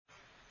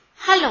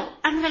Hello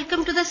and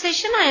welcome to the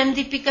session. I am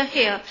Deepika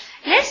here.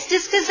 Let's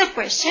discuss the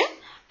question.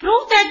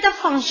 Prove that the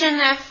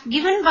function f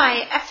given by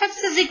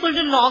fx is equal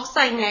to log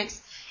sin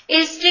x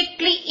is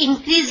strictly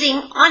increasing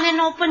on an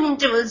open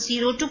interval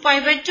 0 to pi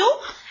by 2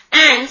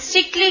 and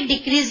strictly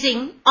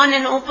decreasing on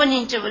an open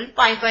interval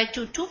pi by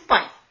 2 to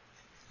pi.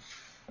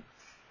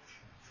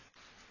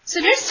 So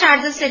let's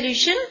start the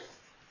solution.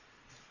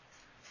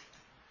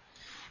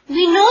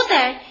 We know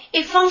that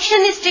a function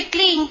is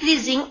strictly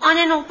increasing on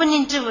an open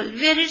interval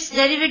where its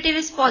derivative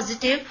is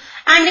positive,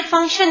 and a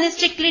function is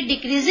strictly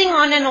decreasing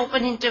on an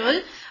open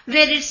interval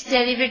where its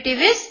derivative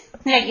is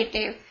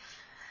negative.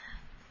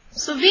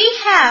 So we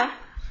have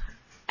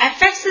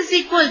fx is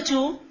equal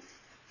to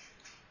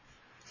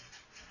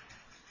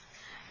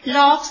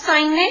log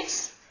sin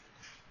x.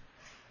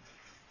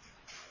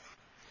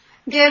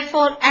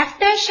 Therefore, f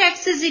dash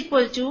x is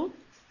equal to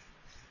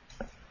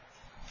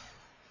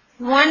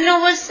 1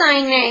 over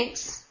sin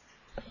x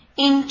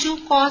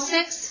into cos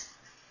x,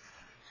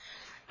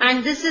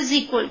 and this is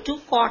equal to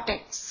cot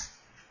x.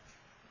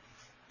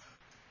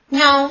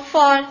 Now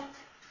for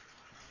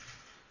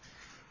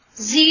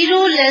 0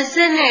 less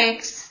than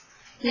x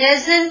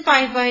less than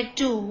pi by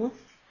 2,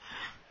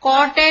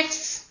 cot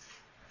x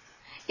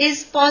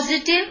is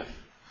positive.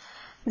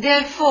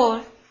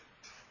 Therefore,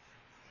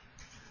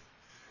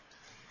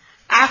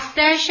 f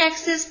dash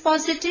x is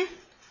positive.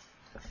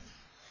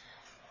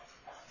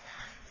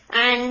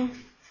 And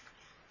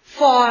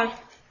for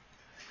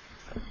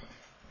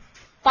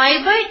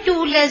pi by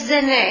 2 less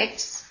than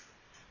x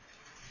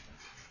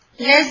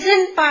less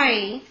than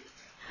pi,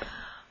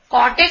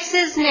 cot x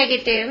is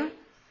negative.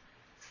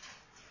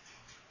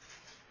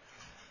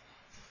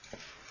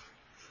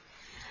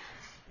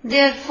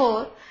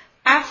 Therefore,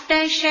 f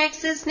dash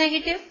x is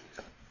negative.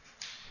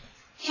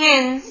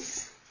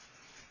 Hence,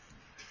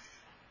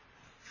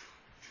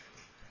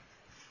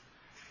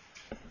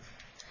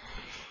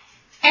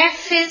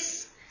 f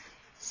is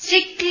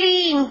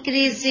strictly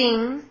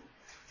increasing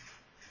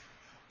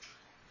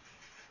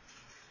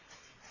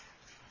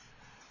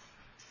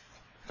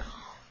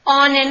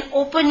on an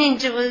open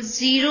interval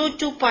 0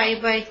 to pi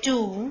by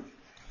 2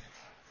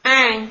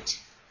 and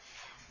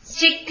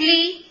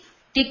strictly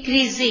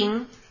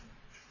decreasing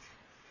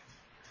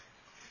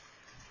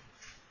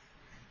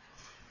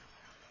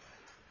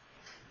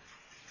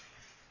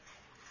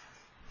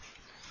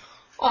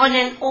on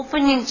an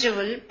open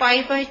interval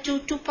pi by 2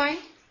 to pi.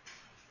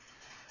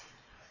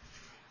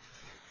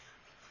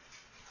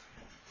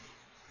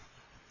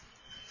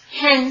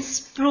 Hence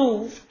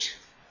proved.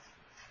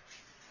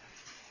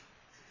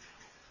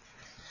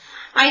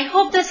 I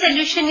hope the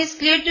solution is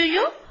clear to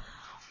you.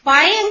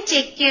 Bye and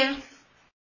take care.